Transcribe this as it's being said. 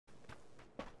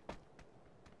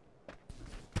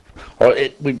Well,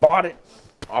 we bought it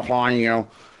offline, you know,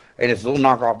 and it's a little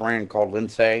knockoff brand called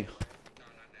Lindsay.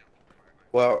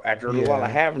 Well, after a little while of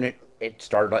having it, it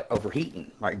started like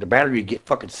overheating. Like the battery would get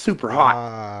fucking super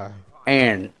hot,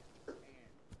 and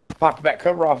popped the back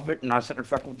cover off of it, and I sat there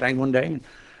fucking with the thing one day and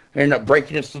ended up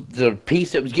breaking the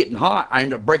piece that was getting hot. I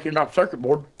ended up breaking it off the circuit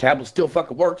board. Tablet still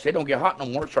fucking works. They don't get hot no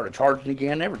more. It started charging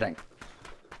again and everything.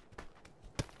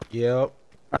 Yep.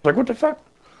 I was like, what the fuck?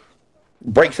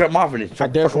 Break something off and it's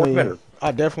fucking better.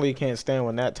 I definitely can't stand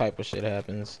when that type of shit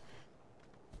happens.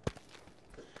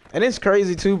 And it's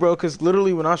crazy too, bro, because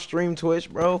literally when I stream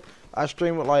Twitch, bro, I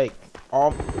stream with like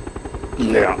all...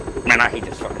 Yeah. Man, I hate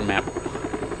this fucking map.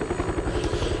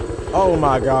 Oh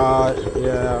my god.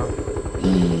 Yeah.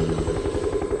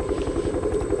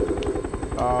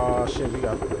 Oh shit, we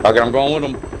got... Okay, I'm going with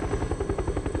them.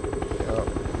 Yep.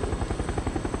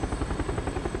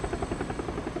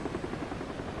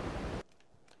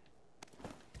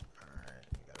 Alright,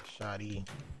 we got a shotty.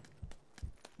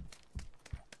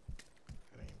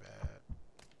 That ain't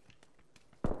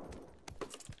bad.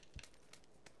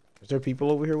 Is there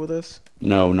people over here with us?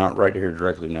 No, not right here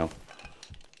directly, no.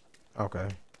 Okay.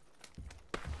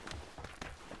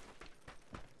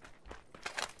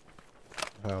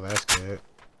 Oh, that's good.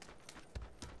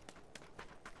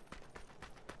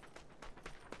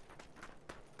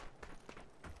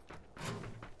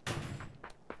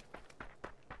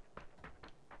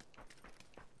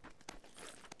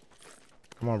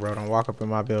 Come on, bro. Don't walk up in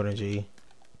my building, G.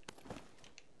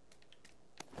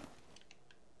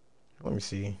 Let me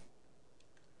see.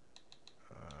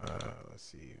 Let's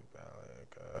see.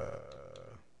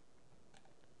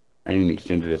 I need an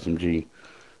extended SMG.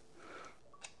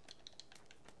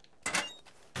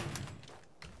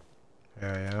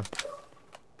 Yeah.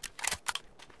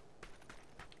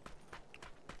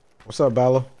 What's up,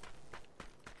 Bala?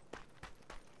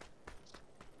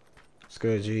 What's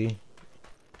good, G?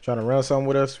 Trying to run something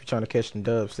with us? We trying to catch some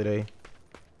dubs today.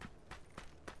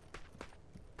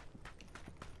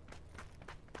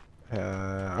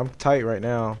 I'm tight right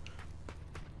now.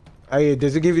 Hey,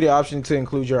 does it give you the option to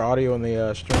include your audio in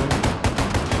the stream?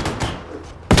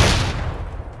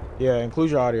 Yeah,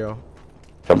 include your audio.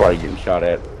 Somebody getting shot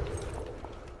at.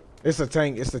 It's a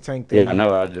tank. It's the tank thing. Yeah, I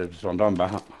know. That's what I'm talking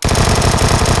about.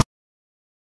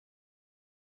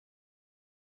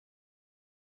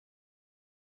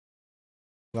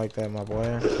 Like that, my boy.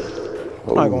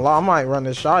 I'm not gonna lie. I might run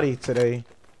this shotty today.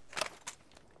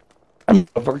 That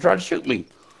motherfucker tried to shoot me.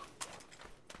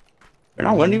 And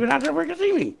I wasn't even out there where he could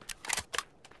see me.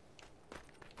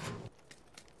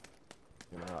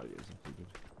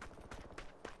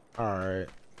 Alright.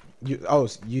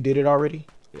 You did it already?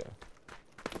 Yeah.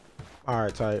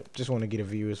 Alright, tight. Just want to get a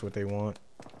viewers what they want.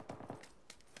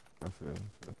 I feel.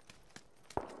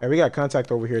 Hey, we got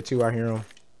contact over here too. I hear him.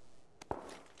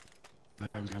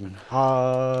 I'm coming.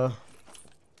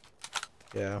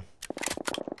 Yeah.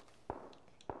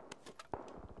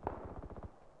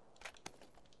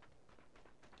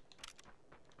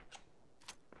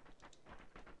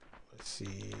 Let's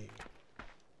see.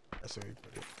 That's where we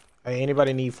put it. Hey,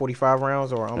 anybody need 45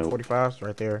 rounds or 45s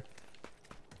right there?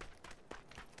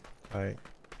 Alright.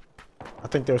 I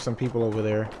think there's some people over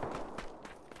there.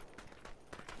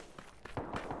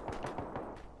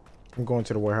 I'm going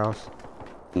to the warehouse.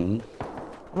 Mm-hmm.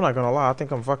 I'm not gonna lie, I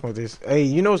think I'm fucking with this. Hey,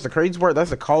 you know what's the crazy part?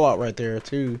 That's a call out right there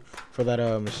too for that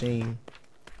machine.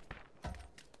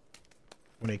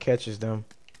 When it catches them.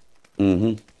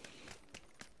 Mm-hmm.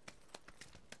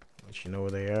 Let you know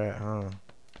where they are at, huh?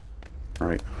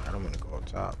 Right. I'm gonna go up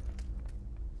top.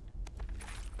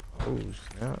 Oh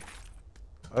snap.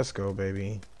 Let's go,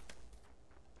 baby.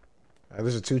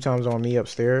 There's a 2 times on me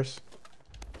upstairs.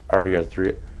 I already got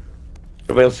 3.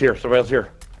 Somebody else here. Somebody else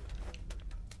here.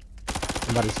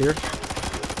 Somebody's here.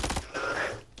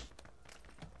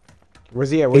 Where's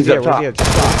he at? Where's he at? Where's he at?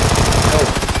 Oh.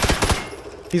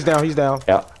 He's down. He's down.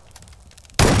 Yeah.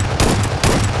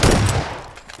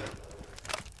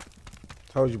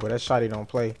 Told you, but that shotty don't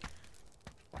play.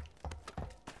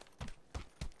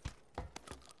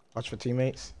 Watch for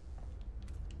teammates.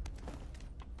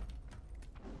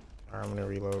 Alright, I'm gonna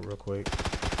reload real quick.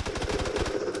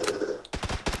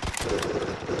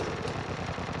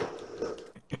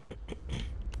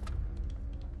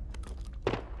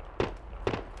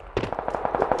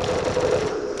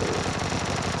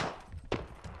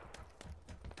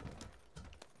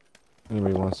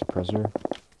 Anybody want a suppressor?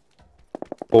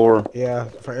 Or yeah,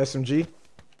 for SMG.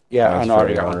 Yeah, I know. I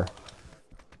already got her.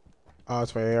 Oh,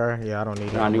 it's for AR. Yeah, I don't need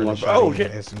it. 91. Oh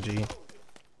shit! SMG.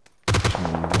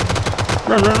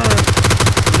 Run!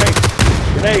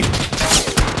 Grenade!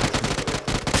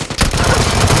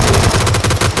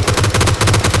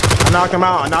 knocked him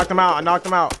out. I knocked him out. I knocked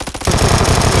him out.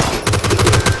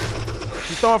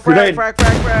 He's throwing frag.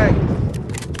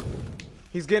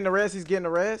 He's getting the rest. He's getting the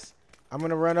rest. I'm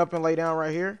gonna run up and lay down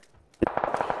right here.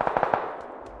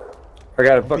 I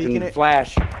got a fucking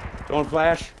flash. Throwing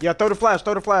flash. Yeah, throw the flash.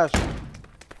 Throw the flash.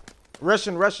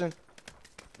 Russian.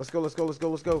 Let's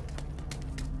go.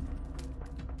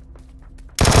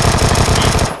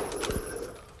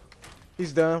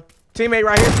 He's done. Teammate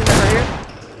right here.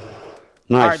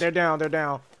 Nice. All right, they're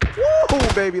down. Woo,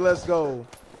 baby, let's go.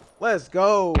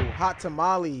 Hot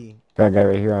tamale. Got a guy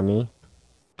right here on me.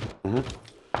 All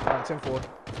right, 10-4.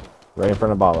 Right in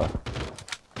front of Bala.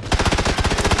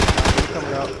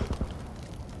 Coming up.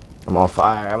 I'm on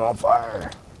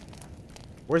fire.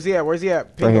 Where's he at? Right here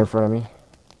in front of me.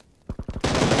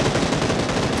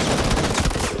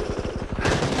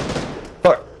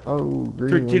 Fuck. Oh,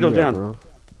 Three Tito's down. Bro.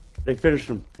 They finished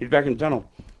him. He's back in the tunnel.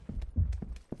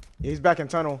 Yeah, he's back in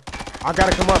tunnel. I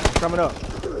gotta come up. I'm coming up.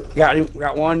 Got him.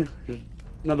 Got one. There's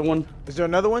another one. Is there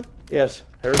another one? Yes.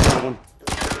 There's another one.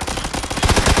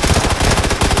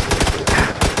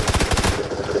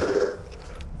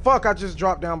 Fuck, I just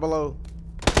dropped down below.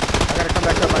 I gotta come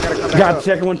back up. Got the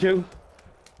second one too.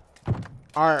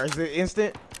 Alright, is it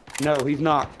instant? No, he's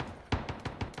knocked.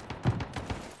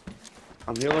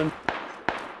 I'm healing.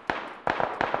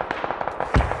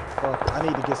 Fuck, I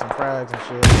need to get some frags and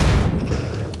shit.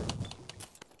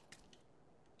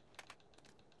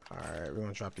 Alright, we're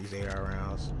gonna drop these 8-hour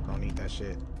rounds. Don't need that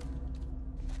shit.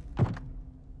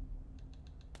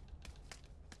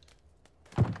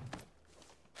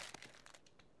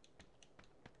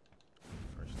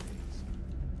 First aids.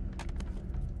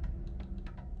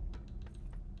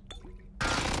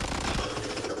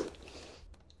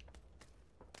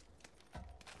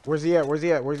 Where's he at?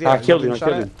 I killed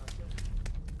him.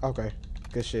 Okay,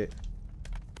 good shit.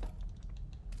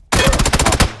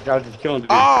 Guys just killing.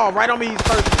 Oh, right on me. He's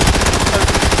first.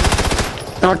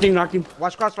 Knocked him.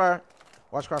 Watch crossfire.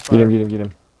 Get him. Get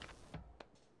him.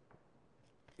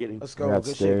 Let's go.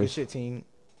 Good shit, team.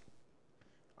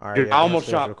 All right. Dude, yeah, I almost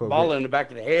shot Bala in the back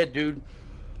of the head, dude.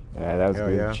 Yeah, that was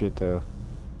good shit though.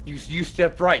 You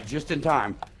stepped right just in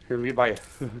time. Here, let me buy you.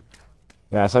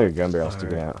 Yeah, I saw your gun barrel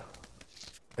sticking out.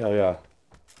 Hell yeah.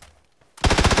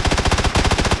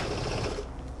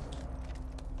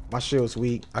 My shield's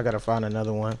weak. I gotta find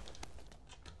another one.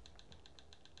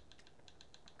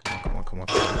 Come on.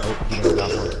 Oh, he doesn't got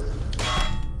one.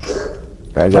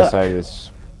 Guys, outside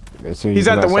this. He's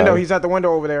at the window. He's at the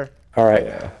window over there. All right.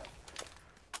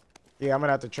 Yeah, I'm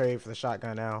gonna have to trade for the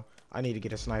shotgun now. I need to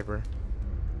get a sniper.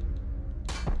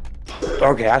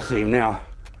 Okay, I see him now.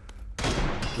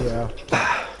 Yeah.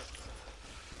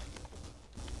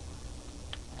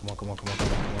 Come on.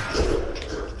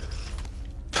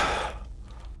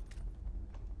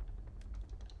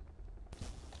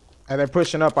 Hey, they're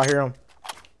pushing up. I hear them.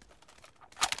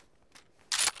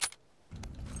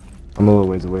 I'm a little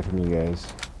ways away from you guys.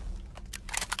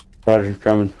 Roger's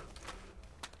coming.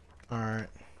 All right.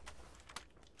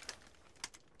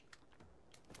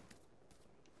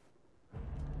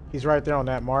 He's right there on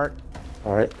that mark.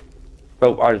 All right.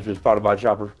 Oh, I just been spotted by a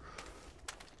chopper.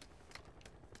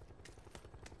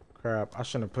 Crap, I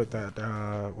shouldn't have put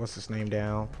that, what's his name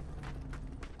down.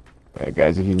 Alright,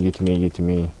 guys, if you can get to me, get to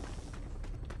me.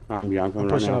 I'm coming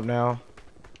pushing right up now.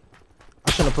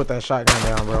 I shouldn't have put that shotgun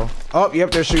down, bro. Oh,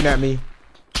 yep, they're shooting at me.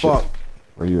 Fuck.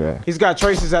 Where you at? He's got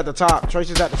traces at the top.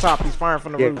 He's firing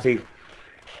from the roof. See.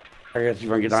 I guess if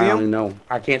I can get down, I don't even know.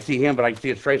 I can't see him, but I can see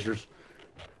his tracers.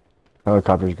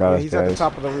 Helicopter's got us, he's guys. at the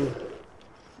top of the roof.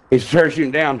 He's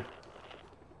parachuting down.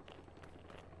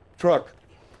 Truck's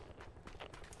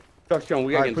going.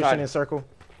 We got to get pushing inside. in circle.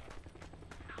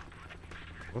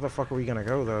 Where the fuck are we gonna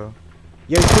go though?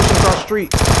 Yeah, he's pushing across the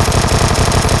street.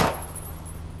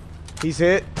 He's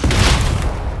hit.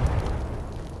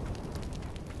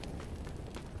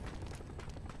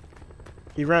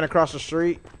 He ran across the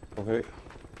street. Okay.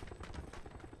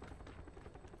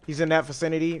 He's in that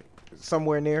vicinity,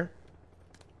 somewhere near.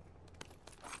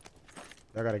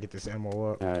 I gotta get this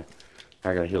ammo up. Alright.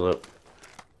 I gotta heal up.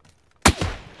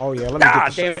 Oh yeah, let me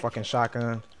get this fucking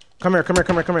shotgun. Come here.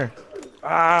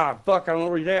 Ah, fuck, I don't know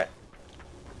where he's at.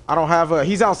 I don't have a...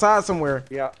 He's outside somewhere.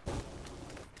 Yeah.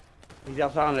 He's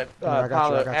outside on that I got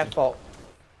pile you, of asphalt.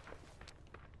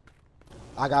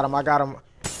 I got him.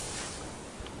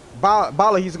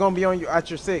 Bala, he's gonna be on you at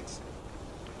your 6.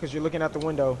 Because you're looking out the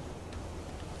window.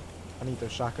 I need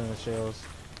those shotgun shells.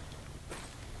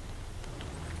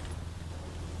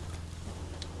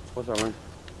 What's up, man?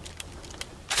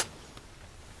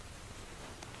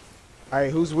 Alright,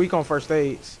 who's weak on first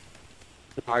aids?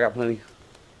 I got plenty.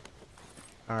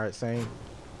 Alright, same.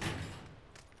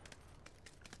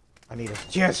 I need a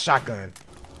shotgun.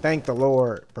 Thank the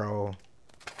Lord, bro.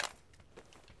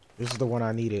 This is the one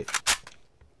I needed.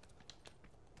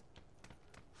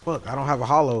 Fuck, I don't have a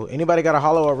hollow. Anybody got a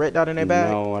hollow or red dot in their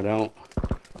bag? No, I don't.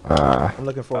 I'm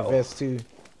looking for a vest too.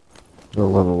 The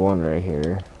level 1 right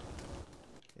here.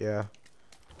 Yeah.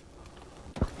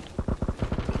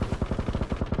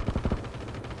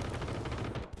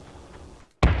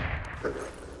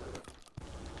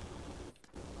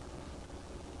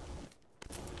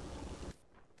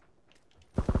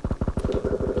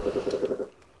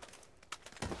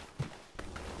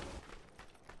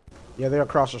 Yeah, they're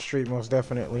across the street, most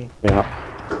definitely. Yeah.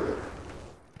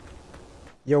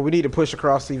 Yo, we need to push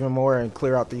across even more and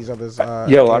clear out these others.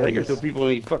 Yo, I think there's still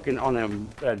people fucking on them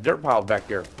dirt piles back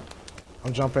there.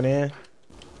 I'm jumping in.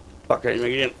 Fuck it,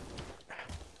 make it in.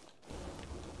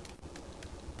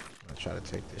 I'll try to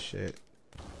take this shit.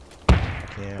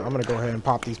 Yeah, I'm gonna go ahead and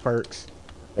pop these perks.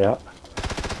 Yeah.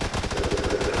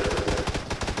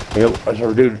 Yep, that's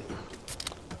our dude.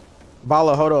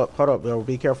 Bala, hold up, bro.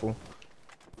 Be careful.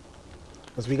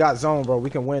 Cause we got zone, bro. We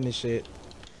can win this shit.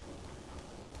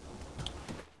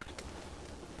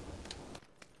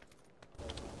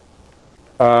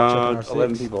 Uh,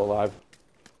 11 people alive.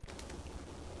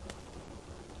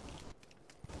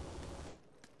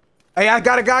 Hey, I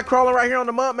got a guy crawling right here on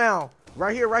the mud mound.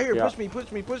 Right here. Yeah.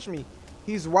 Push me.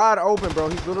 He's wide open, bro.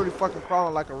 He's literally fucking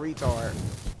crawling like a retard.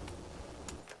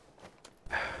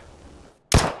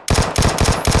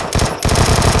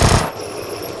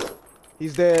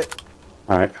 He's dead.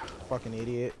 All right. Fucking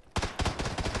idiot.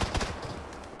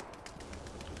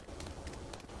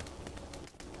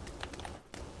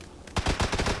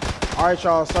 Alright,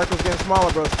 y'all. Circle's getting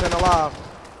smaller, bro. Staying alive.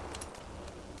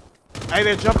 Hey,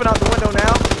 they're jumping out the window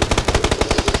now.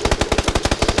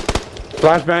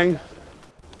 Flashbang.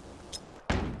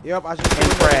 Yep, I just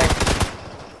And frag.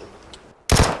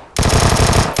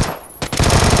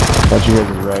 Thought you guys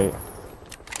was right.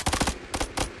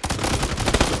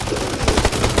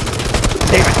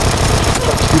 Damn it.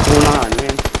 What's going on,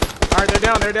 man? Alright,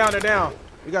 they're down.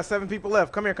 We got 7 people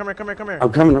left. Come here.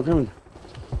 I'm coming.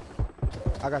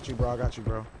 I got you, bro.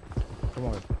 Come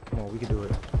on. We can do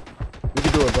it.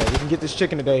 Bro. We can get this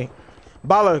chicken today.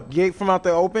 Bala, get from out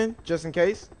the open, just in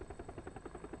case.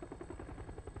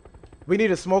 We need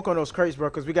to smoke on those crates, bro,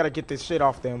 because we got to get this shit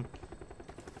off them.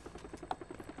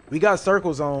 We got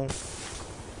circle zone.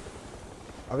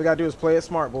 All we got to do is play it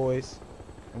smart, boys.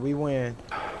 And we win.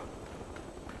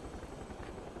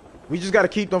 We just got to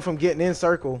keep them from getting in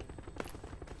circle.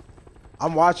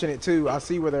 I'm watching it, too. I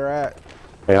see where they're at.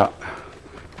 Yeah.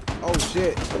 Oh,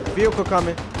 shit. Vehicle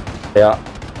coming. Yeah.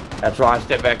 That's why I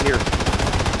step back here.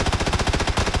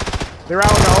 They're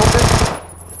out in the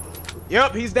open.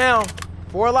 Yep, he's down.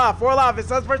 4 alive.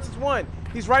 It's us versus 1.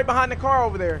 He's right behind the car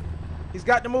over there. He's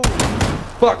got to move.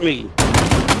 Fuck me.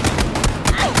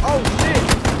 Oh, shit.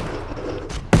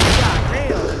 God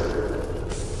damn.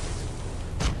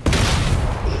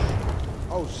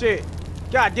 Oh, shit.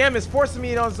 God damn, it's forcing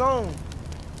me on zone.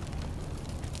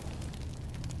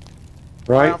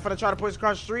 Right. I'm finna try to push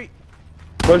across the street.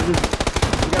 Push it.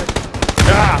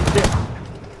 Ah, shit.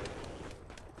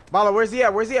 Bala, where's he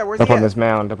at? Up on this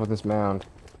mound.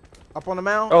 Up on the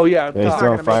mound? Oh, yeah. Yeah, he's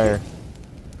still on fire.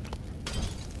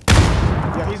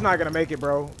 Yeah, he's not gonna make it,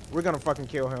 bro. We're gonna fucking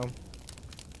kill him.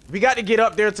 We got to get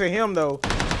up there to him, though.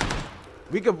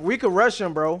 We could rush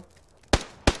him, bro.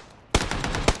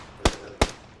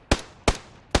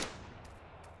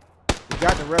 We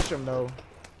got to rush him, though.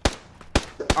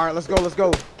 All right, let's go.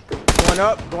 Going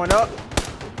up.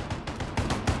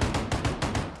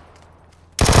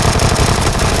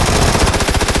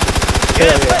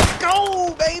 Yes, let's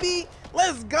go, baby.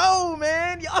 Let's go,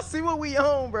 man. Y'all see what we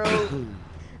own, bro.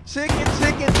 Chicken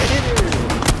dinner.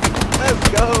 Let's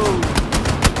go,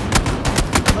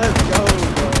 bro.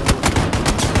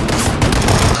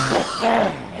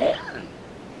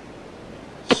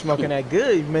 Smoking that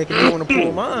good. You making me want to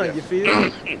pull mine, you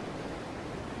feel?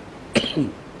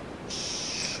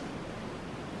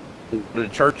 The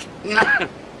church.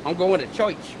 I'm going to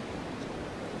church.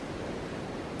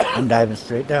 I'm diving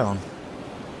straight down.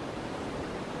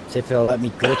 See if they'll let me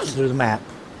glitch through the map.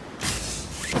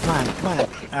 Come on.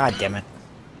 Ah, damn it.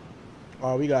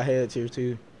 Oh, we got heads here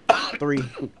too. 3.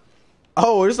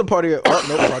 Oh, this is a party of... Oh,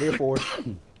 no, party of 4.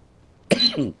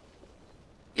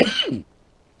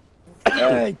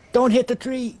 Hey, don't hit the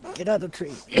tree. Get out of the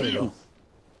tree. There we go.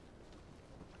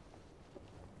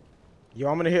 Yo,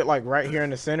 I'm gonna hit like right here in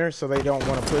the center so they don't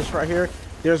want to push right here.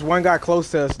 There's one guy close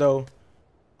to us though.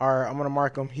 All right, I'm gonna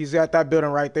mark him. He's at that building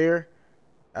right there.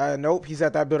 Nope, he's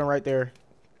at that building right there.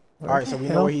 All right, so we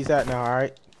know where he's at now. All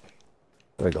right.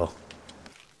 There we go.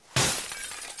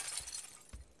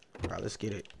 Alright, let's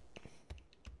get it.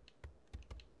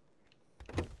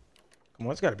 Come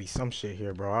on, it's gotta be some shit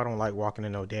here, bro. I don't like walking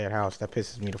in no dead house. That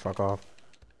pisses me the fuck off.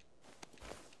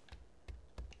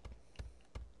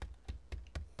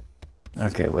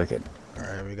 Okay, wicked.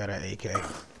 Alright, we got an AK.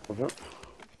 What's up?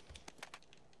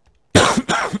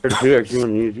 There's 2X. You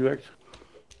want to use 2X?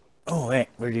 Oh, wait.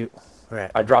 Where'd you... Where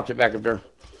at? I dropped it back up there.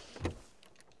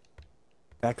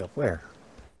 Back up where?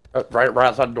 Right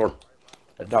outside the door.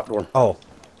 That top door. Oh.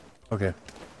 Okay.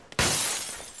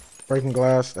 Breaking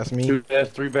glass, that's me. 2S,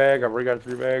 3-bag. I've already got a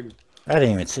 3-bag. I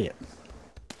didn't even see it.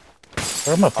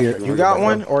 I'm up here. You got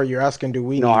one, or you're asking do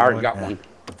we No, need I already one? got one.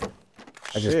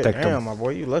 I just Shit, picked damn, them. my boy,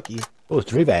 you lucky. Oh,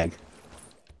 3-bag.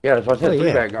 Yeah, that's what I said. Oh,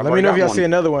 yeah. 3-bag. Let me know if y'all see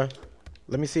another one.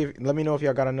 Let me know if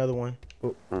y'all got another one.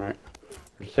 All right.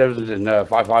 There's 7s and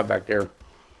 5.5 back there.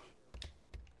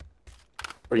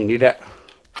 Or you need that?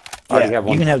 I already have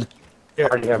one. You can have, I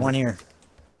already have one here.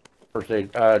 First aid.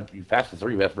 You passed the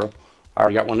 3 vest, bro. I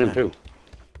already got one in too.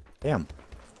 Damn.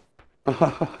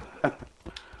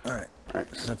 Alright.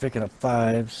 So I'm picking up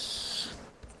 5s.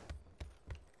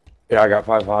 Yeah, I got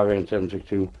 5.5 and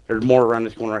 7.62. There's more around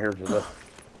this corner right here to the left.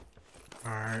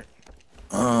 Alright.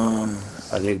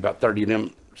 I need about 30 of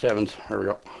them 7s. There we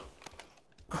go.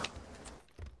 You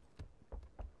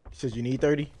said you need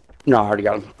 30? No, I already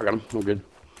got them. I got them. I'm good.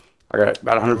 I got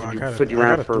about 150 I got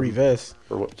rounds a for 3 vests.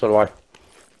 For what? So do I.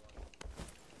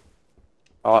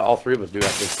 All 3 of us do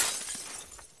actually.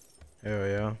 Hell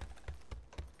yeah.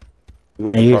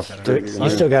 You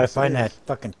still gotta find that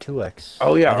fucking 2X.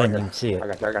 Oh yeah, I didn't even see it. I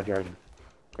got you.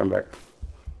 Come back.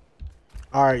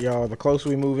 Alright, y'all. The closer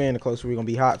we move in, the closer we're gonna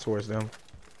be hot towards them.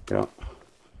 Yeah.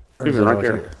 Where's Shooting it right out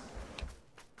there. here?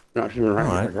 No, shooting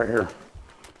right here.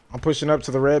 I'm pushing up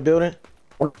to the red building.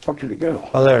 Where the fuck did it go?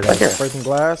 Oh, there it Right is. there. Breaking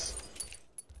glass.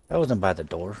 That wasn't by the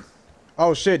door.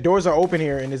 Oh shit, doors are open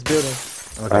here in this building.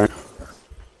 Okay.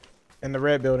 In the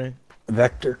red building.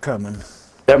 Vector coming.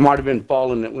 That might have been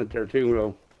Fallen that went there too,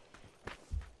 though.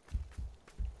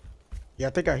 Yeah, I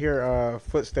think I hear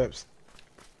footsteps.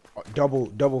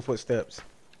 Double footsteps.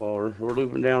 Well, we're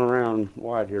looping down around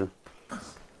wide here.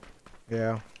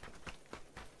 Yeah.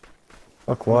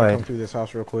 Fuck Come wide. through this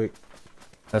house real quick.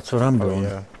 That's what I'm Oh doing.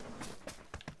 yeah.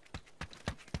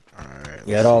 Alright.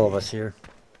 You got all of us here.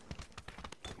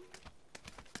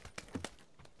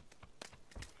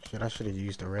 Shit, I should have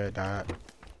used the red dot.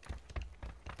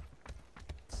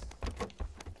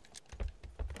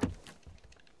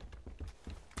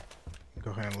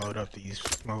 Go ahead and load up these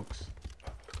smokes.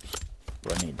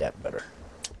 I need that better.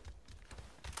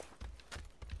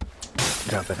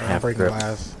 Drop it I'm half breaking grip.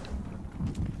 glass.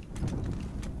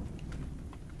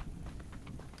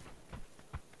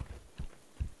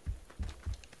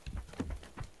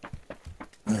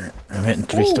 Alright, I'm hitting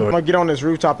 3 I'm stories. gonna get on this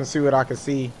rooftop and see what I can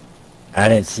see. I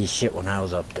didn't see shit when I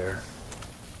was up there.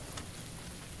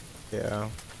 Yeah.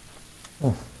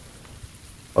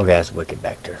 Oh, that's wicked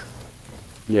back there.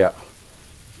 Yeah.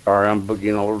 Sorry, I'm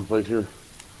boogieing all over the place here.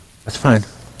 That's fine.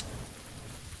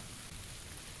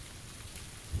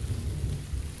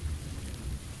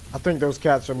 I think those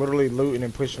cats are literally looting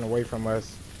and pushing away from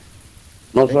us.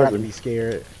 Most They got to likely. be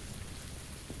scared.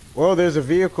 Well, there's a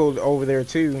vehicle over there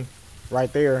too,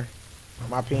 right there.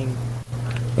 My ping.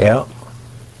 Yeah.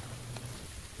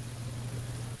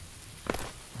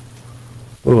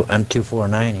 Ooh,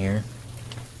 M249 here.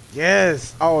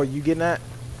 Yes. Oh, you getting that?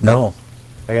 No.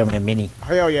 I got my mini.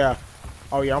 Hell yeah.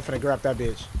 Oh yeah, I'm finna grab that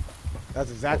bitch. That's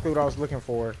exactly what I was looking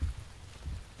for.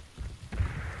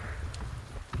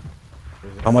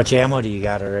 How much ammo do you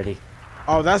got already?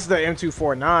 Oh, that's the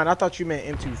M249. I thought you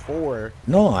meant M24.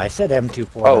 No, I said M249.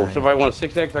 Oh, somebody wants a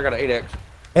 6X? I got an 8X.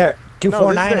 Here, No,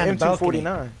 249 this on is the the balcony.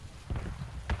 M249.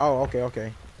 Oh,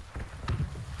 okay.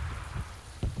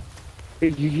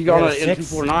 You got an Yeah,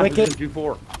 6 M249? wicked.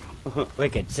 M24.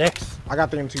 Wicked, 6. I got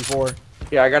the M24.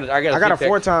 Yeah, I got I got it 6X.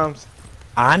 4 times.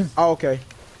 On? Oh, okay.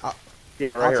 Yeah,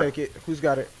 right I'll here. take it. Who's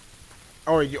got it?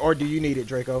 Or do you need it,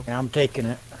 Draco? Yeah, I'm taking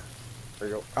it. There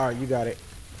you go. All right, you got it.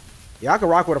 Yeah, I could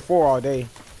rock with a 4 all day.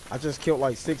 I just killed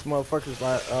like 6 motherfuckers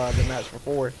the match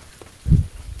before.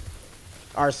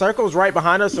 Our circle's right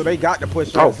behind us, so they got to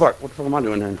push Oh, us. fuck. What the fuck am I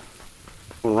doing then?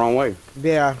 Going the wrong way.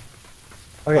 Yeah,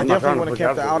 Okay, I I'm not definitely trying to want to push keep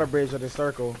out the of it. outer bridge of the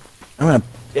circle. I'm gonna,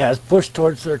 yeah, let's push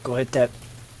towards circle, hit that.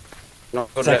 No,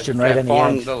 go to Section that, right that on the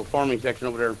farm, edge. little farming section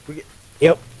over there.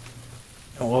 Yep.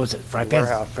 Oh, what was it? Fry pan?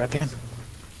 Warehouse. Fry pan?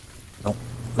 Nope.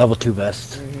 Level 2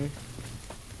 vest. Mm-hmm.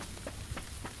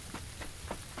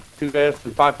 2 vests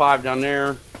and 5.5 down there.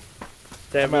 I'm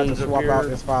about to 7s up swap out here.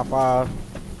 this 5.5.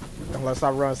 Unless I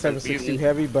run 7.62 mutant.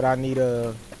 heavy, but I need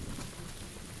a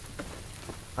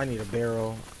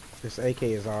barrel. This AK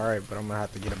is alright, but I'm gonna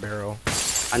have to get a barrel.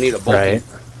 I need a bolt. Right.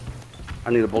 I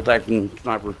need a bolt action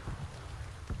sniper.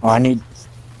 Oh, I need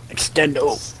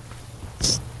extendo.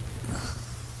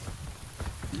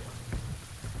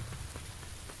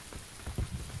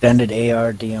 Extended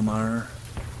AR, DMR.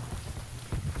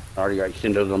 I already got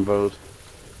extendos on both.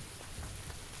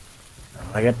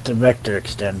 I got the vector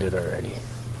extended already.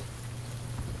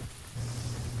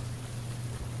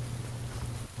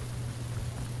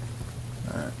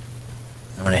 Alright.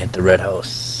 I'm gonna hit the red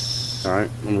house. Alright,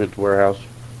 I'm gonna hit the warehouse.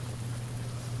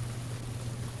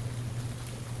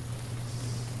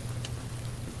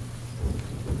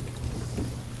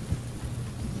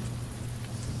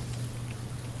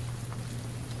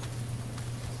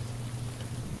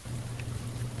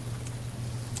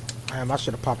 Damn, I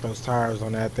should have popped those tires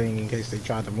on that thing in case they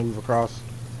tried to move across.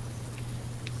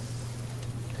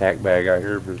 Tack bag out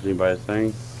here if there's anybody's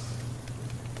thing.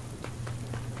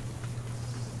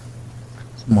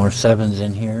 Some more 7s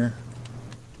in here.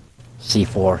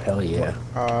 C4, hell yeah.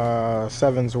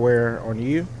 7's where on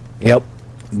you? Yep,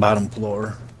 bottom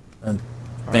floor. And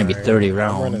maybe Alright, 30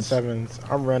 rounds. I'm running 7's.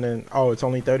 I'm running. Oh, it's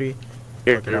only 30.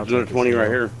 Here, Okay, there's I'll another take 20 this right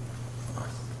now. here.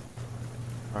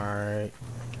 Alright.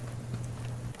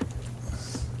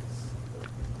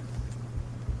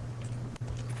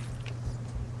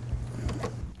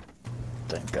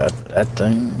 Thank God for that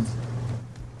thing.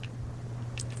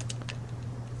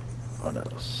 What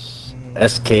else?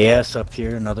 SKS up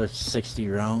here, another 60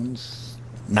 rounds.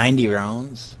 90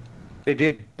 rounds. They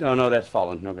did. Oh no, that's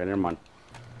fallen. Okay, never mind.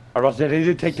 I was about to say they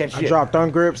did take that I shit. dropped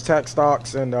ungrips, tech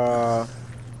stocks, and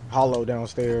hollow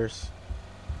downstairs.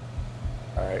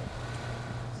 Alright.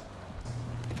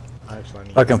 Actually, I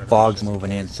need Fucking one of those fog's just-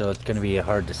 moving in, so it's gonna be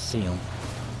hard to see them.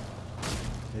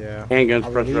 Yeah. Handguns Are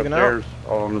we pressed leaving upstairs,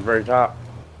 all on the very top.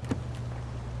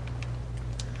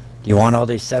 Do you want all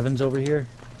these 7s over here?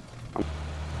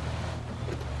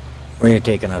 Where are you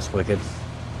taking us, Wicked?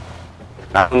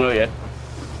 I don't know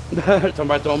yet.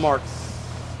 Somebody throw a mark.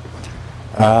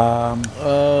 Um,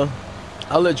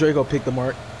 I'll let Draco pick the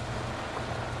mark.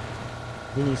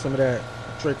 We need some of that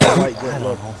Draco light I good don't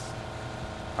look. know.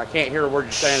 I can't hear a word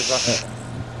you're saying. So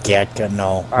Gatka,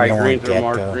 no. We Alright, don't green want through a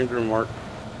mark. Gatka. Green through a mark.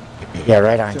 Yeah,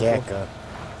 right on Simple. Gatka.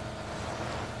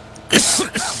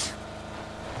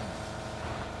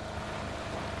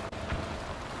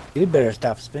 You better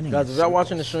stop spinning. Guys, in if y'all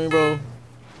watching the circles. stream, bro,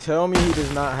 tell me he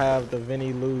does not have the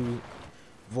Vinny Lou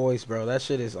voice, bro. That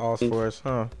shit is awesome for us,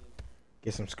 huh?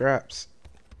 Get some scraps.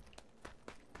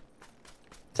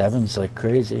 7's like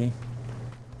crazy.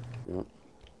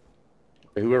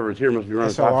 Whoever's here must be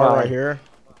running SLR 5-5. right here.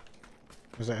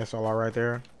 There's an SLR right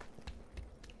there.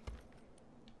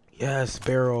 Yes,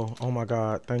 barrel. Oh my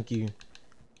god, thank you.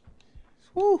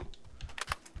 Woo.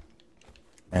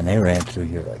 And they ran through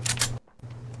here like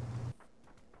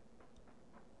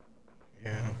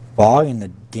Yeah. fog in the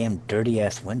damn dirty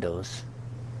ass windows.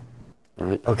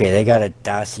 Alright. Okay, they got a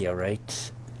Dacia,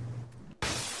 right?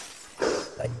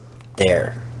 Like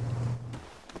there.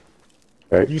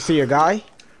 You see a guy?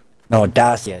 No,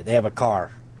 Dacia. They have a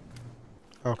car.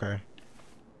 Okay.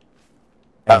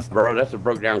 Bro, that's a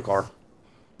broke down car.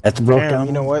 That's a broke Damn, down.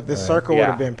 you know one? what? This Alright. circle would Yeah.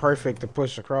 have been perfect to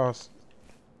push across.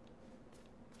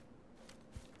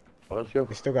 Well, let's go.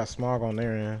 They still got smog on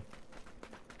there, man.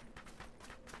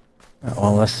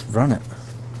 Well, let's run it.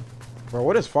 Bro,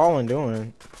 what is Fallen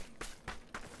doing?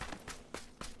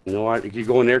 You know what? You could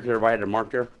go in there because everybody had a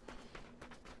mark there.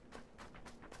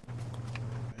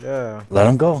 Yeah. Let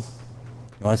them go.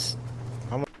 Let's.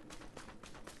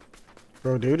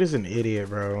 Bro, dude is an idiot,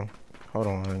 bro. Hold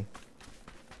on.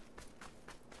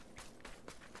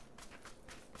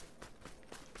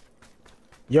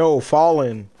 Yo,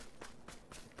 Fallen.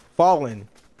 Fallen.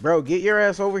 Bro, get your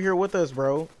ass over here with us,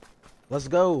 bro. Let's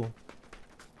go.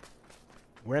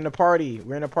 We're in the party.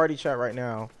 We're in the party chat right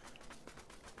now.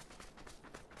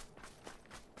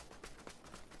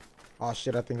 Oh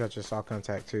shit, I think I just saw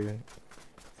contact too.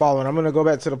 Fallen, I'm gonna go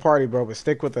back to the party, bro, but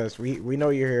stick with us. We know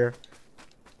you're here.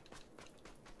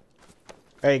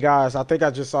 Hey guys, I think I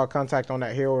just saw contact on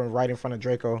that hill and right in front of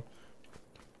Draco.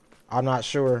 I'm not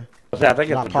sure. I think it's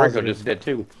Not what Draco positive. just did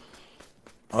too.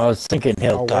 I was thinking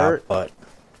hilltop, word? but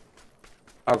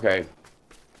Okay.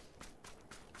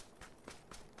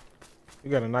 We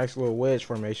got a nice little wedge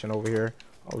formation over here.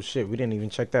 Oh shit, we didn't even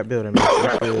check that building. Man.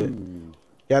 That's good.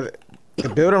 Yeah, the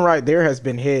building right there has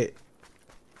been hit.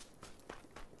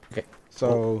 Okay.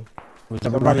 So who's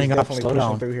somebody's running up? definitely Slow pushing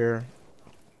down. through here.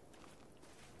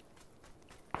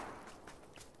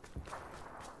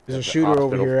 There's a That's the shooter over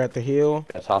hospital. here at the hill.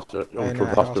 That's hospital. Over And to the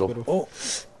at hospital. Oh,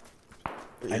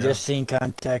 I just seen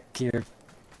contact here.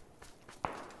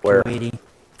 Where? 280.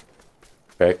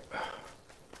 Okay.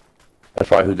 That's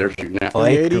probably who they're shooting at.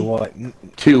 Like 380? or what?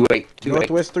 2-8.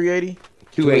 Northwest 380?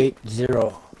 2-8.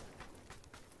 280.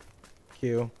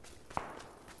 Kill.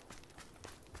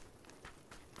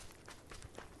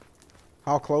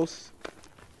 How close?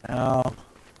 Oh,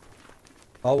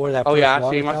 where that? Oh first yeah, I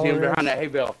water see him. I see him tower behind that hay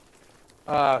bale.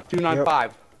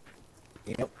 295.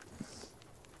 is? Yep.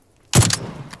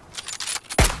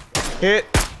 Hit.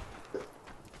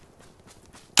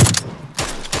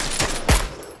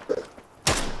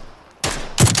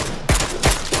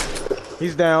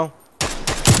 He's down.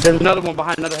 There's another one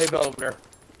behind another hay bale over there.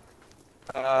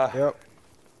 Yep.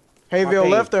 Hayville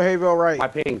ping. left or Hayville right? My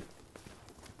ping.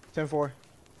 10-4.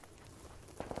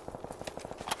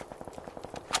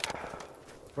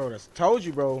 Bro, that's told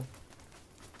you, bro.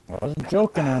 I wasn't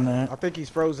joking on that. I think he's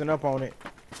frozen up on it.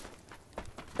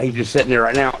 He's just sitting there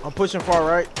right now. I'm pushing far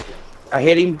right. I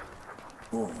hit him.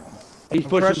 He's I'm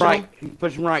pushing pressing right. him. He's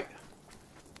pushing right.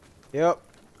 Yep.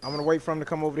 I'm gonna wait for him to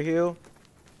come over the hill.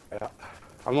 Yeah.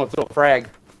 I'm gonna throw a frag.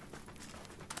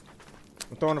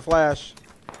 I'm throwing a flash.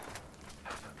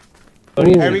 Ooh,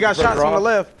 Hey, we got shots on the off.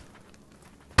 left.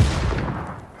 He's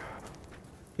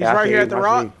Yeah, I right see here him, at the I see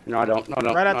rock. him. No, I don't.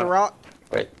 No. Right at the rock.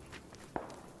 Wait.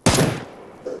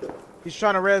 He's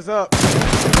trying to res up.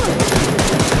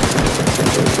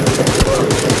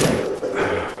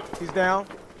 He's down.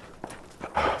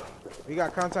 We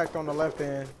got contact on the left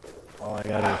end. Oh, I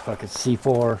got a fucking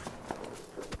C4.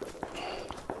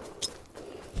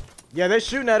 Yeah, they're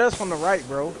shooting at us from the right,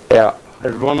 bro. Yeah,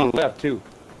 there's one on the left too,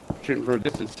 shooting from a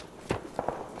distance.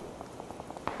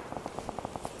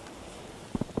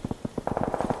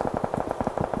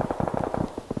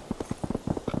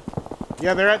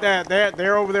 Yeah, they're at that.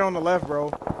 They're over there on the left, bro.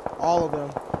 All of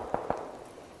them.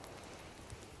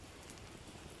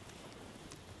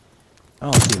 I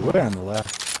don't see where on the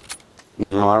left.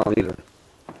 No, I don't either.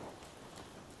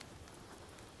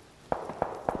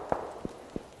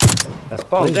 That's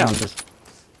falling down. Just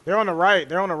They're on the right.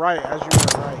 They're on the right as you're on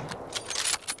the right.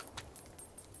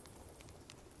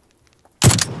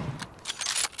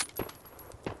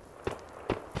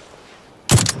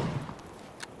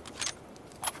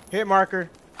 Hit marker.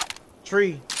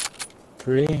 Tree.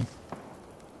 tree.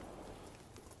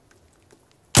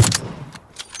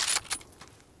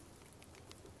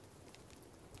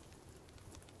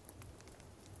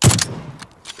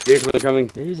 Vehicle coming.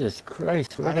 Jesus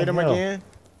Christ! Where I hit the him hell? again.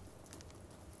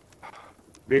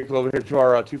 Vehicle over here to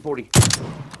our 240.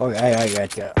 Oh, I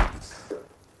got you.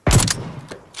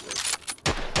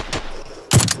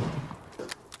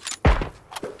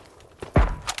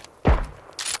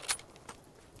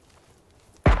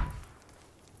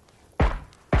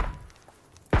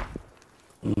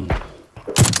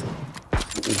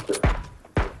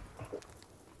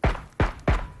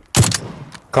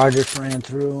 Car just ran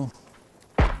through.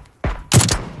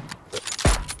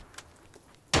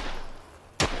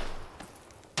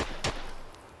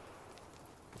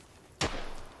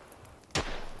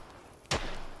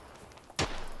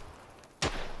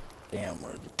 Damn,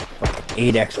 we're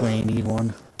fucking 8x when you need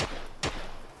one.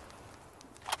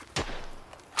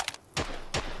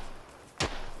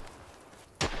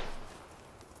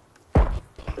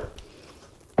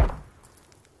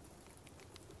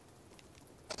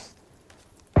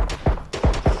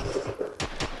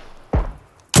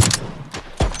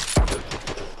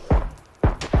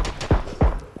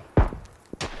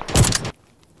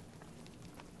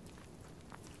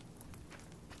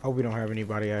 Hope we don't have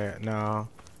anybody at no.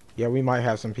 Yeah, we might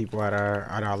have some people at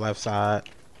our left side.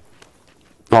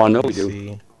 Oh, I know we Let's do.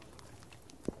 see.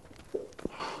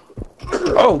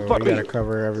 Oh, So fuck we me. gotta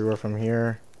cover everywhere from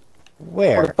here.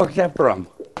 Where Where? the fuck is that from?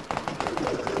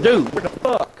 Dude, what the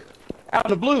fuck? Out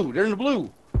in the blue. They're in the blue.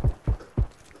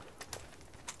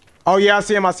 Oh yeah, I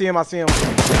see him. I see him. I see him.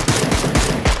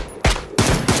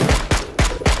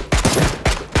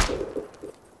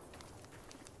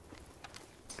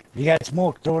 You got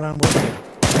smoke, throw it on with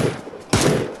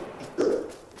you.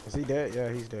 Is he dead?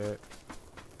 Yeah, he's dead.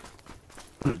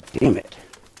 Damn it.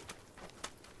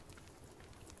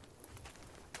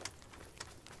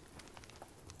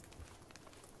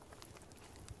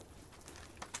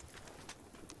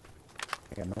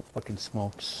 I got no fucking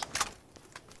smokes.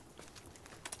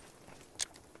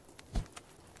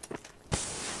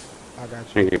 I got you.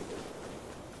 Thank you.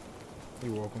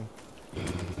 You're welcome.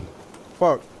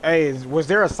 Fuck. Hey, was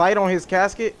there a sight on his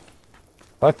casket?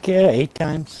 Fuck yeah, 8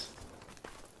 times.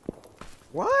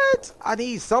 What? I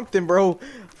need something, bro.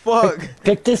 Fuck.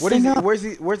 Pick this What is thing he? up. Where's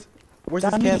he? Where's his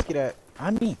Donnie. casket at?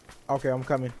 On me. Okay, I'm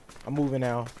coming. I'm moving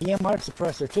now. EMR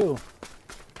suppressor too.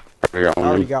 I got I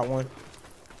already one. got one.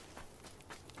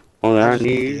 All I I just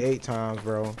need need. the 8 times,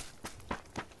 bro.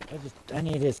 I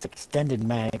need this extended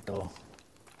mag though.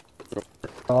 That's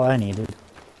all I needed.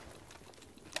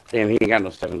 Damn, he ain't got no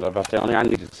 7s. I was about to say, I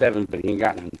needed 7, but he ain't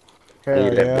got none. I Hell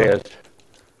need that yeah. vest.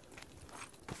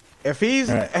 If he's,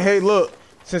 Right. hey, look,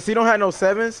 since he don't have no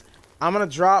 7s, I'm gonna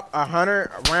drop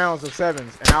 100 rounds of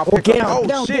 7s, and I'll pick Get up. down, Oh get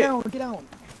down, shit! get down, get down.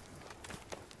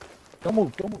 Don't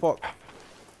move, don't move. Fuck.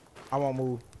 I won't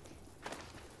move.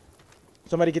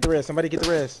 Somebody get the rest. Somebody get the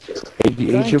rest.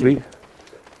 He should be.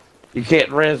 You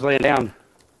can't res laying down.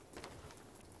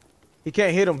 He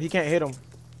can't hit him. He can't him.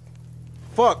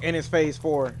 Fuck, and it's phase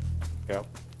 4. Yep.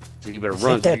 So you better Hit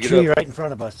run. that tree right in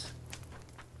front of us.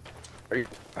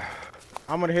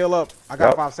 I'm gonna heal up. I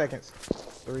got 5 seconds.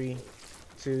 3,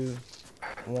 2,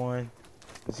 1,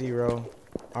 0.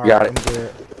 All right, Got it. I'm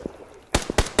good.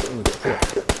 Ooh,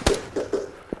 shit.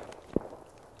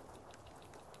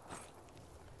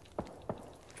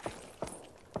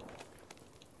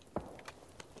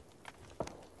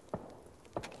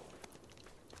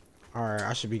 All right,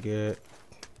 I should be good.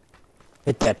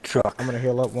 Hit that truck. I'm gonna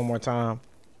heal up one more time.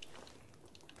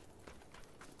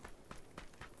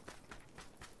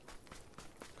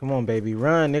 Come on, baby,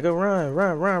 run, nigga, run,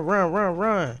 run, run, run, run,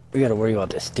 run. We gotta worry about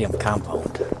this damn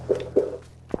compound.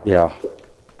 Yeah.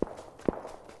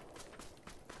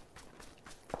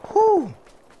 Whew.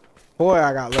 Boy,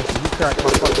 I got lucky. You cracked my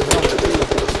fucking helmet,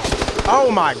 too.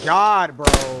 Oh my god, bro.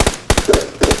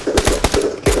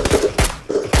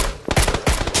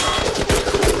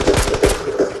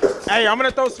 Hey, I'm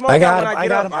gonna throw smoke I out got when him, I I get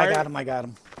got up. him, I alright? got him, I got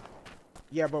him.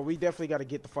 Yeah, but we definitely gotta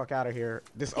get the fuck out of here.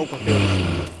 This open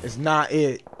field is not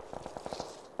it.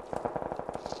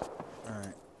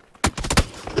 Alright.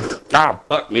 Ah,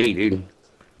 fuck me, dude.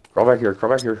 Crawl back here.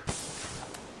 Crawl back here.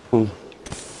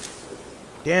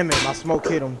 Damn it, my smoke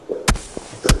hit him.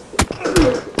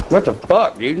 What the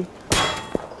fuck, dude?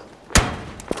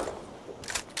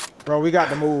 Bro, we got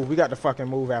to move. We got to fucking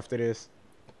move after this.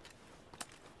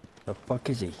 The fuck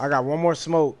is he? I got one more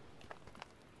smoke.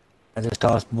 I just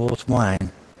tossed both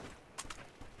mine.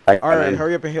 Alright,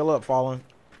 hurry up and heal up, Fallen.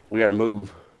 We gotta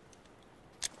move.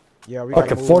 Yeah, we gotta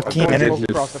Okay, move. 14 I'm throwing minutes. smoke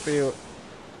across the field.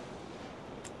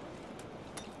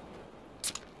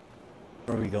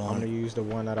 Where are we I'm gonna going? use the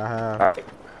one that I have. Alright.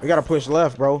 We gotta push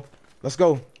left, bro. Let's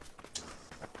go.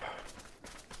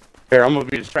 Here, I'm gonna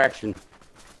be a distraction.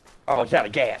 Oh, it's out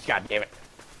of gas. God damn it.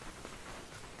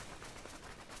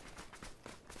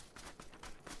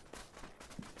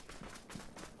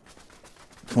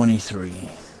 $23.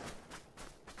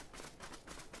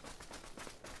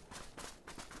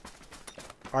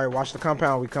 Alright, watch the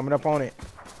compound. We coming up on it.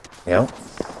 Yep.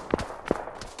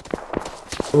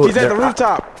 He's at the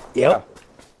rooftop. Yep.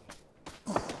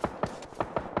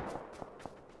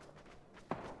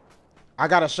 I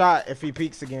got a shot if he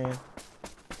peeks again.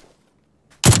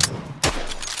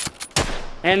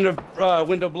 And the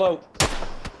window blow.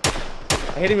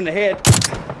 I hit him in the head.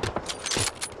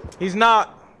 He's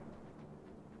not.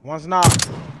 One's not.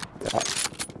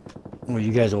 Oh,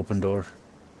 you guys open door.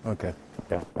 Okay.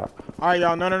 Yeah. Alright,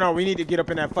 y'all. No. We need to get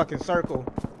up in that fucking circle.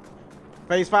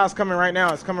 Phase 5's coming right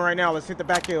now. It's coming right now. Let's hit the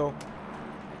back hill.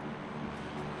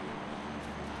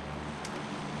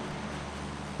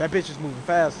 That bitch is moving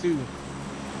fast, too.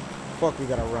 Fuck, we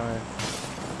gotta run.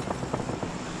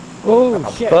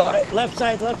 Oh, shit. fuck. Right, left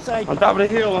side, left side. On top of the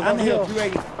hill. On top On of the the hill. hill.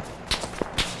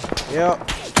 280. Yep.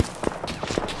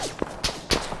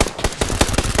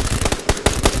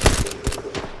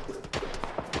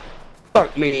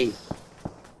 Fuck me.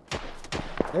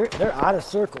 They're out of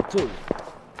circle, too.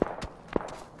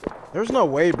 There's no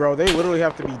way, bro. They literally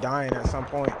have to be dying at some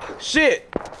point. Shit!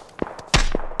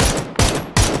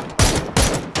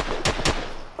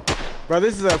 Bro,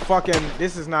 this is a fucking...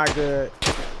 This is not good.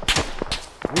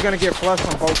 We're gonna get flushed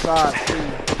on both sides, too.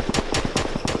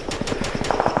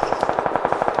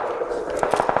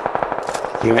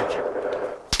 Damn it.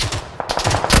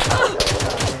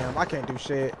 Damn, I can't do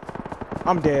shit.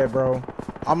 I'm dead, bro.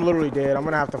 I'm literally dead. I'm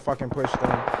gonna have to fucking push them.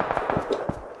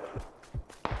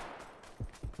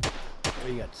 What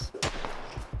do you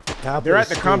got? They're at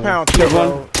the compound, too,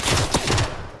 bro.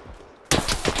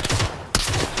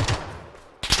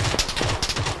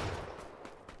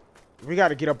 We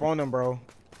gotta get up on them, bro.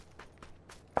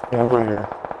 Yeah, I'm right here.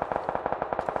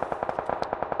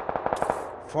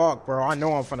 Fuck, bro. I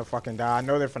know I'm finna fucking die. I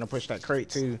know they're finna push that crate,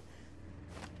 too.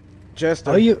 Just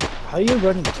How are you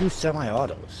running 2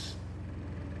 semi-autos?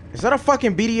 Is that a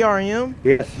fucking BDRM?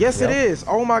 Yes. Yes, Yep. it is.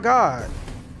 Oh my god.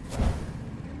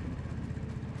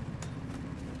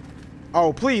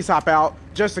 Oh, please hop out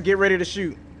just to get ready to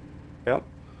shoot. Yep.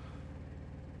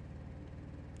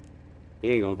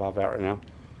 He ain't gonna pop out right now.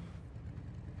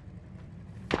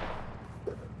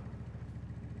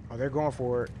 Oh, they're going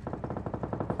for it.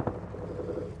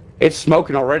 It's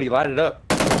smoking already. Light it up.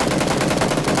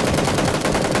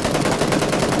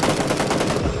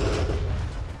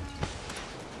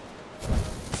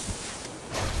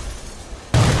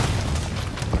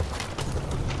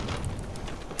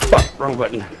 Fuck, wrong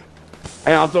button.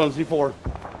 Hey, I'm throwing C4.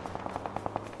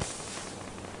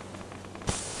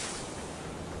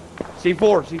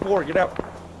 C4, get out.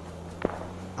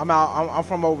 I'm out. I'm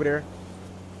from over there.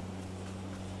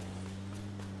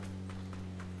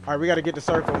 All right, we got to get the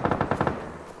circle.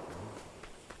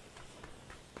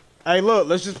 Hey, look,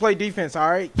 let's just play defense, all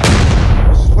right?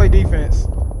 Let's just play defense.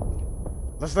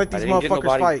 Let's let these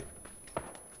motherfuckers fight.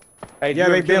 Hey, yeah,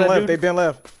 they been left. They been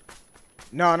left.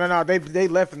 No. They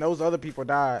left and those other people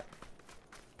died.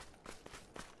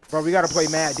 Bro, we got to play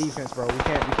mad defense, bro. We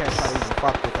can't try to even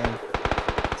fuck with them.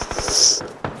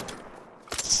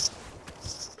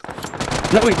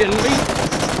 No, he didn't leave.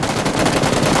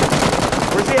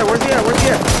 Where's he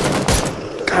at?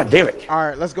 God damn it. All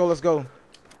right, let's go.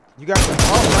 You got some.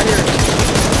 Oh, right here.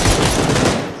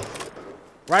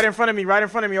 Right in front of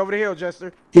me, over the hill,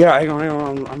 Jester. Yeah, hang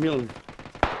on. I'm healing.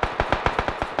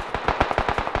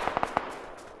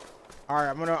 All right,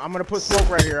 I'm gonna put smoke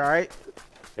right here, all right?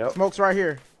 Yep. Smoke's right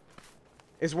here.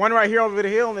 It's one right here over the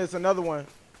hill, and there's another one.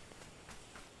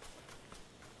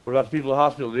 What about the people at the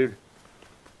hospital, dude?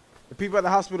 The people at the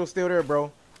hospital still there, bro.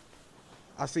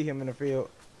 I see him in the field.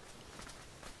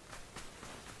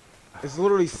 It's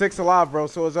literally 6 alive, bro.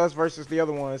 So it's us versus the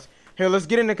other ones. Here, let's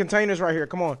get in the containers right here.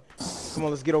 Come on,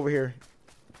 let's get over here.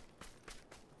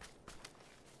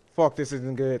 Fuck, this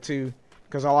isn't good too,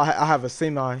 cause I have a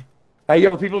semi. Hey,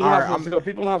 yo, people in the hospital still.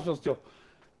 People in the hospital still.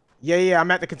 Yeah, I'm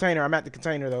at the container.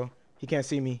 Though. He can't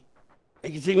see me.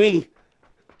 He can see me.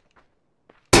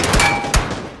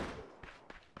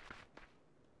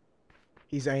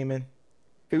 He's aiming.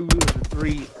 2,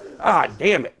 3. Ah,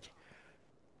 damn it.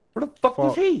 Where the fuck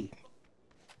was he?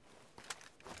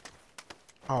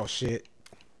 Oh, shit.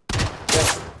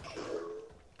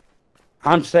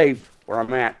 I'm safe where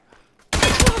I'm at.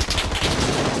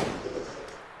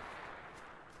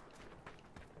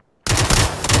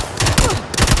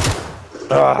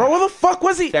 Bro, where the fuck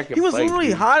was he? He was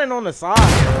literally hiding on the side,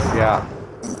 bro. Yeah.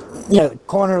 Yeah, the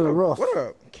corner of the roof. What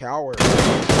a coward.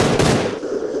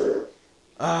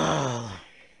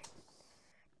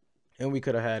 And we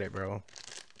could have had it, bro.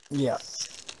 Yeah.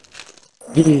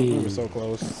 We were so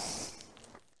close.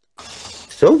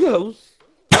 So close.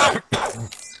 I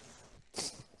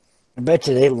bet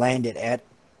you they landed at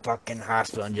fucking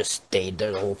hospital and just stayed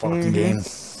there the whole fucking game.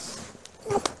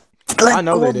 I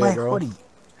know they did, bro. Hoodie.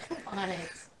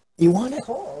 You want it?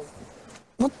 Well,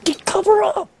 get cover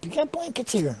up. You got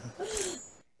blankets here.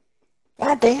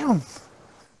 God damn.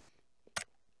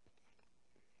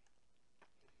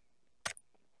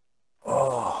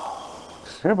 Oh.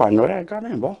 Everybody know that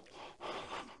goddamn ball.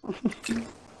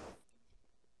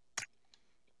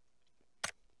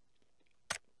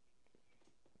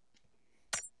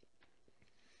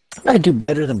 I do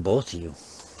better than both of you.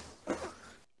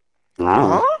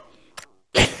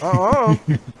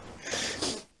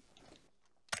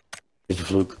 It's a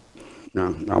fluke. No,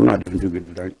 I'm not doing too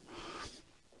good today.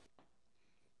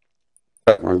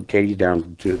 Katie's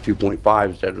down to 2.5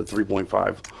 instead of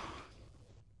 3.5.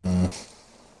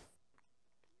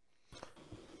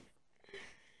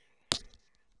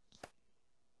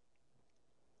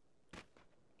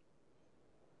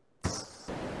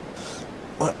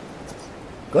 What?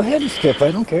 Go ahead and skip.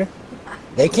 I don't care.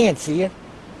 They can't see you.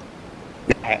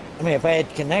 I mean, if I had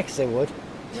connects, they would.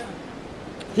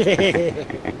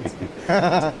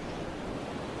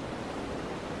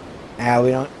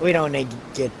 We don't need to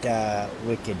get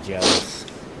wicked jealous.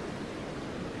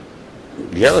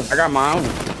 Jealous? I got my own.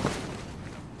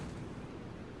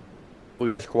 We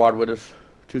have a squad with us.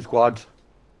 2 squads.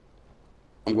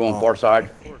 I'm going far side.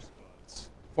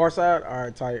 Far side?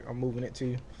 Alright, tight. I'm moving it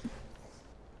too.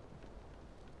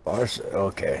 Far side?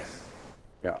 Okay.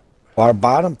 Yeah. Far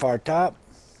bottom, far top?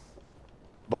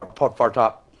 Far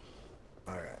top.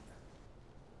 Alright.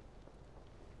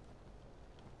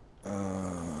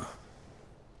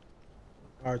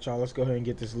 Alright, y'all. Let's go ahead and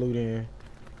get this loot in.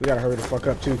 We gotta hurry the fuck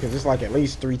up too, because it's like at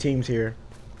least 3 teams here.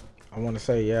 I want to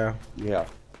say, yeah. Yeah.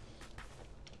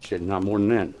 Shit, not more than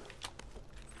that.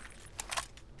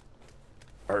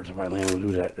 Alright, if I land, we'll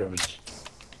do that. That was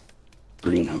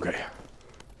green, okay.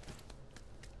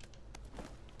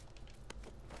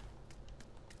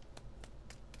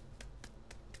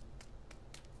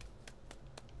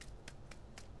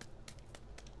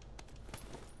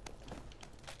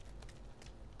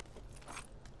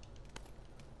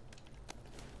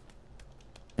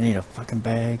 I need a fucking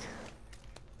bag.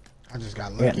 I just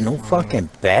got Yeah, lucky. no fucking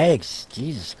bags.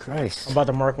 Jesus Christ. I'm about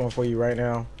to mark one for you right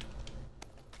now.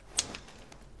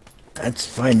 That's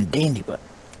fine and dandy, but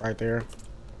Right there.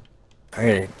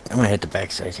 I'm gonna hit the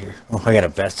backside here. Oh, I got a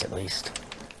vest at least.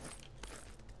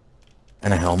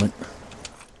 And a helmet.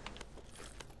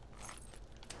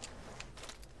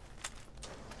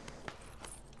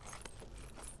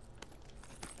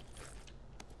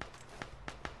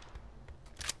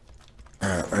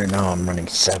 Right now I'm running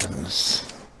 7s.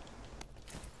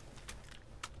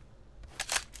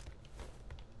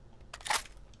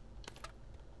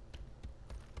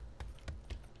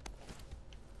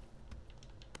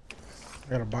 I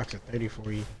got a box of 30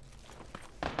 for you.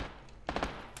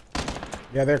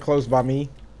 Yeah, they're close by me.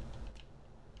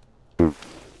 Yeah,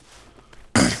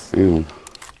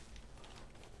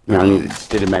 I need to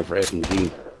sit him back for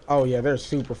SMG. Oh yeah, they're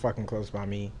super fucking close by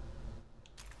me.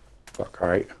 Fuck,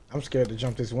 alright. I'm scared to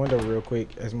jump this window real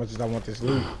quick. As much as I want this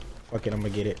loot, fuck it, I'm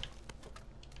gonna get it.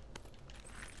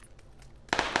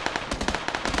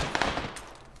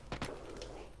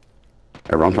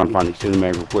 Hey, I'm trying to find the city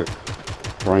mag real quick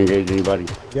before I engage anybody.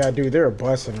 Yeah, dude, they're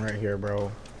busting right here,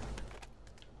 bro.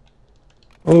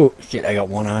 Oh shit, I got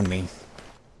one on me.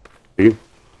 You?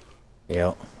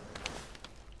 Yep.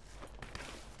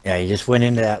 Yeah, you just went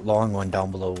into that long one down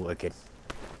below Wicked.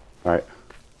 Alright.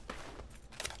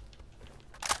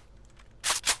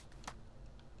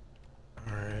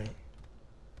 Alright.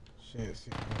 Shit,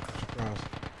 see if I can push across.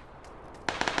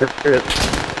 Here it is.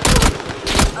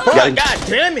 Oh, God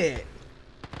damn it!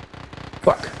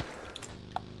 Fuck.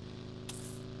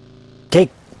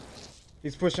 Take.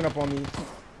 He's pushing up on me.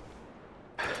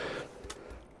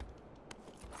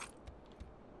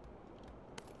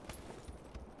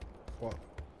 Fuck.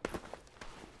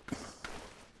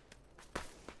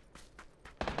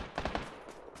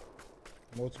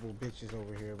 Multiple bitches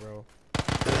over here, bro.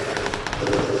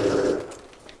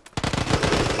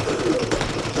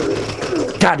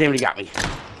 God damn it, he got me.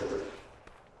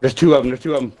 There's two of them, One's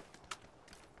going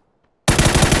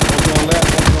left,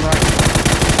 one's going right.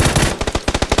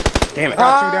 Damn it.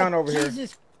 Got two down over here.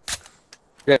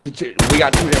 Yeah, we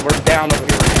got two that we're down over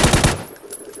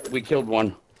here. We killed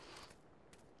one.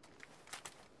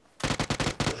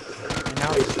 And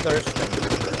now he's thirsty.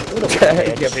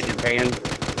 Kept in your pan.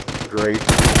 Great.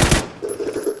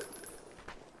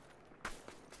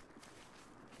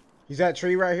 He's that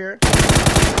tree right here.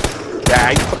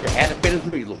 Yeah, you fucking had to finish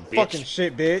me, little bitch. Fucking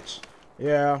shit, bitch.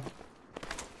 Yeah.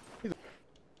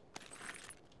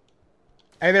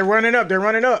 Hey, they're running up. They're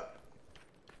running up.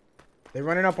 They're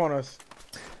running up on us.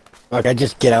 Fuck, I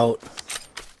just get out.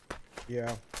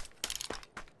 Yeah.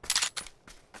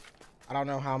 I don't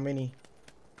know how many.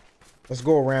 Let's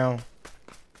go around.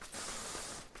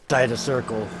 Side of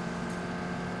circle.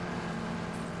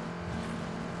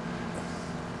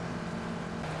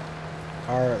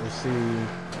 Alright, let's see.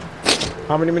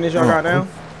 How many minutes y'all got now?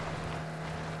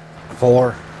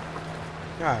 4.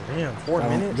 God damn, 4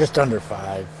 minutes? Just under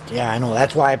 5. Yeah, I know.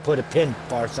 That's why I put a pin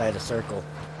far side of circle.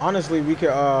 Honestly, we could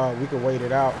wait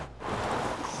it out.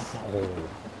 Oh.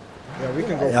 Yeah, we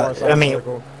can go Yeah, far side I mean-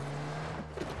 circle.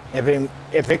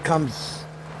 If it comes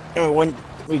when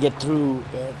we get through.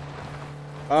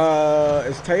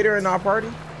 Is Tater in our party?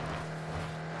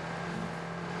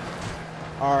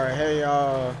 Alright, hey,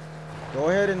 go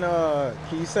ahead and,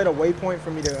 can you set a waypoint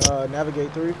for me to,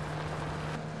 navigate through?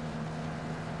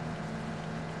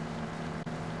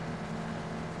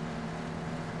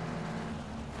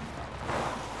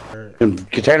 And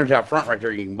containers out front right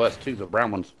there, you can bust too, the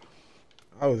brown ones.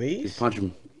 Oh, Just these? punch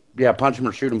them. Yeah, punch them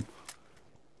or shoot them.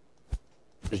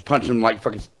 Just punch them like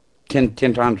fucking 10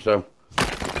 times so.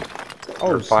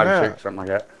 Oh, Or 5 or snap. 6, something like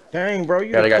that. Dang, bro,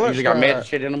 you Yeah, they the usually got clutch med guy.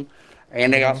 shit in them.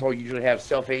 And they also usually have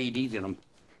self AEDs in them.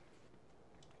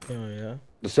 Oh, yeah.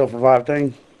 The self-revive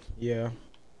thing. Yeah.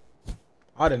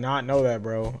 I did not know that,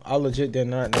 bro. I legit did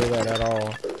not know that at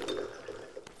all.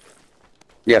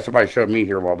 Yeah, somebody showed me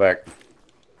here a while back.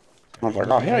 I was like,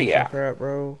 oh, hell yeah. Crap,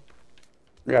 bro.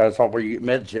 Yeah, that's all where you get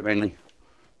med shit mainly.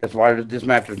 That's why this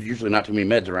map there's usually not too many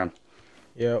meds around.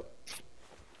 Yep. That's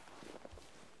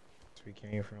where we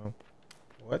came from.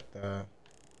 What the?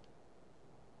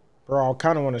 Bro, I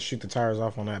kind of want to shoot the tires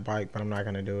off on that bike, but I'm not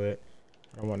going to do it.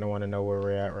 I don't want no one to know where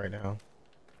we're at right now.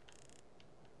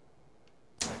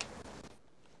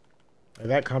 Like,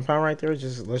 that compound right there,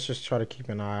 let's just try to keep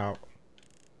an eye out.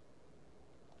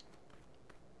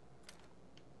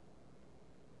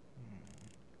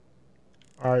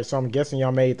 Alright, so I'm guessing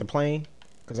y'all made the plane?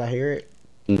 Because I hear it.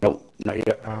 Nope, not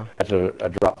yet. That's a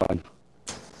drop line.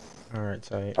 Alright,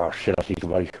 tight. Oh shit, I see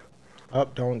somebody.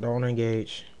 Up, don't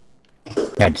engage.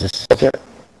 Yeah, just. What's that?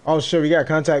 Oh shit, we got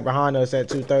contact behind us at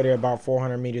 230, about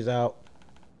 400 meters out.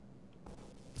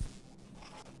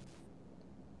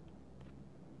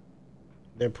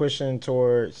 They're pushing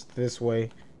towards this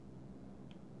way.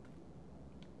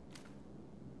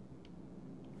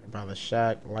 By the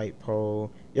shack, light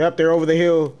pole. Yep, they're over the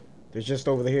hill. They're just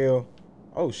over the hill.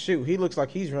 Oh shoot, he looks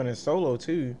like he's running solo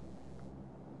too.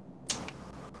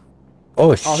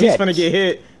 Oh shit. Oh, he's gonna get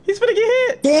hit. He's gonna get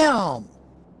hit. Damn.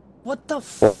 What the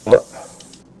fuck?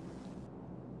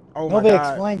 Oh my Nobody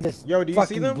god. explained this. Yo, do you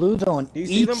see them? Blue zone. Do you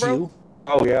see them, bro? You.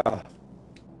 Oh yeah.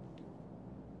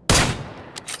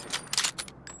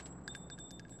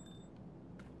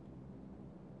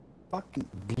 Fucking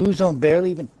blue zone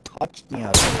barely even touched me. I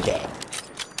was dead.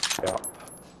 Yeah.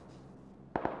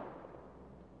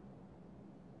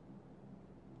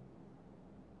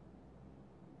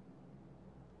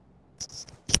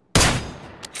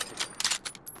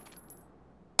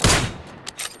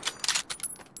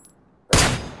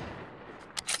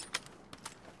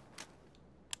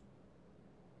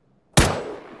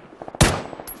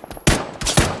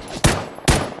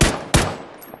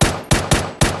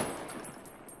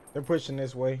 They're pushing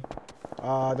this way.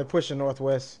 They're pushing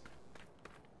northwest.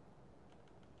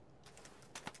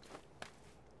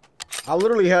 I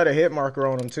literally had a hit marker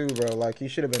on him too, bro. Like, he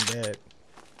should have been dead.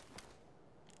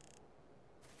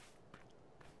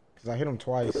 Cause I hit him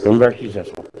twice. Come back to this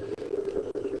one.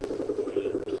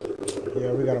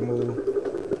 Yeah, we gotta move.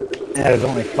 And there's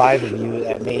only 5 of you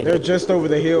that made They're it. just over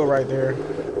the hill right there.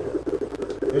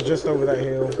 They're just over that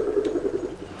hill.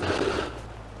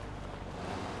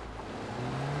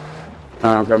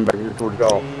 I'm coming back here towards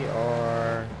y'all. We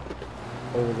are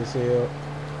over this hill.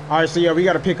 Alright, so yeah, we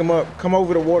gotta pick them up. Come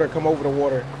over the water, come over the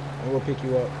water. And we'll pick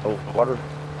you up. Oh, water?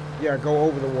 Yeah, go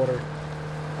over the water.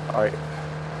 Alright.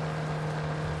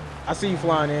 I see you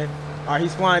flying in. Alright,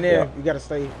 he's flying in. Yeah. We gotta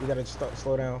stay. We gotta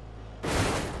slow down.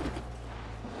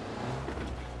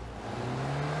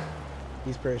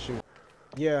 He's parachute.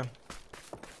 Yeah.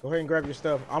 Go ahead and grab your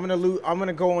stuff. I'm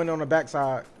gonna go in on the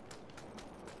backside.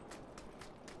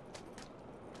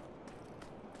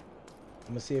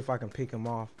 I'm gonna see if I can pick him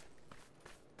off.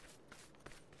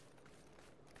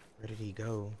 Where did he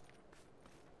go?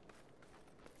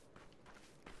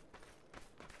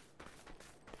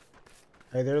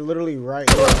 Hey, they're literally right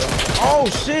here. Oh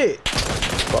shit!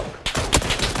 Fuck.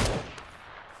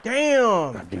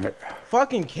 Damn! God damn it.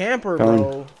 Fucking camper, Come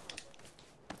bro.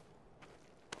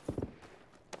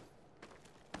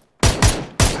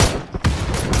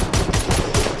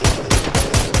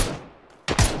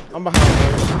 I'm behind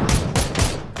him.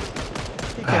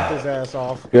 He kept his ass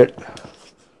off. Good.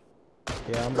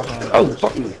 Yeah, I'm behind him. Oh,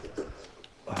 fuck me.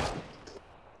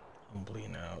 I'm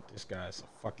bleeding out. This guy's a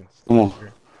fucking Come on.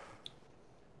 stalker.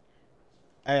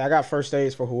 Hey, I got first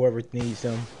aids for whoever needs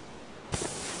them.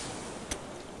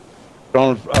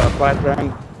 Throwing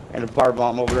flashbang and a fire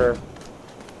bomb over there.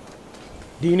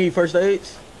 Do you need first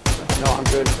aids? No, I'm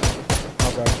good.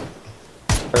 Okay.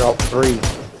 I got 3.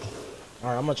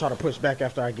 Alright, I'm gonna try to push back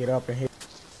after I get up and hit.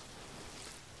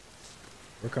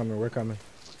 We're coming, we're coming.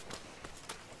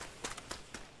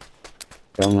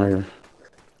 Down right here.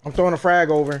 I'm throwing a frag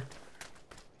over.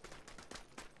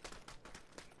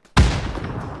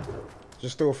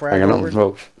 Just threw a I frag got over. no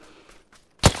folks.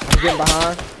 I'm getting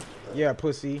behind. Yeah,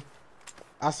 pussy.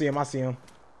 I see him, I see him.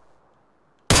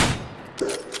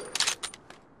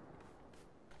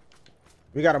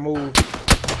 We gotta move.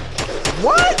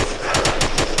 What?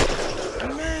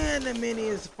 Man, the mini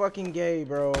is fucking gay,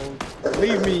 bro.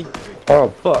 Leave me. Oh,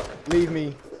 fuck. Leave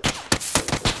me.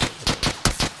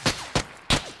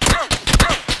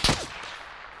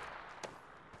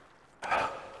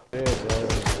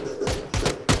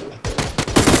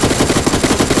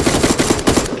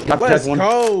 Yeah, bro. Let's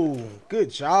go. Good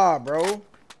job, bro.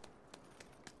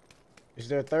 Is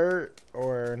there a third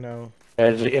or no?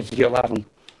 It's the last one.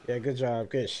 Yeah, good job.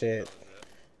 Good shit.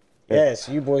 Yes,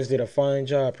 you boys did a fine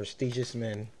job, prestigious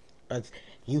men.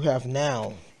 You have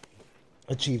now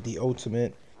achieved the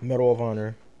ultimate Medal of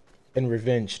Honor and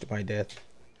revenged my death.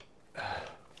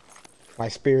 My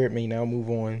spirit may now move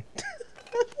on.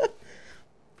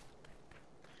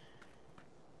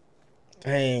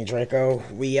 Dang, Draco,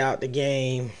 we out the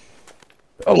game.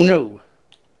 Oh, no.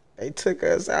 They took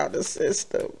us out the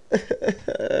system.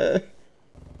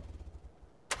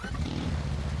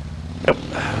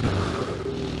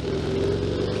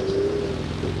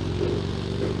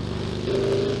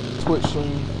 Twitch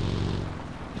stream.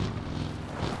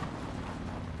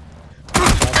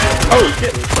 Oh,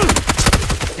 shit.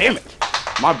 Damn it.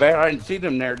 My bad. I didn't see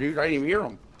them there, dude. I didn't even hear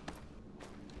them.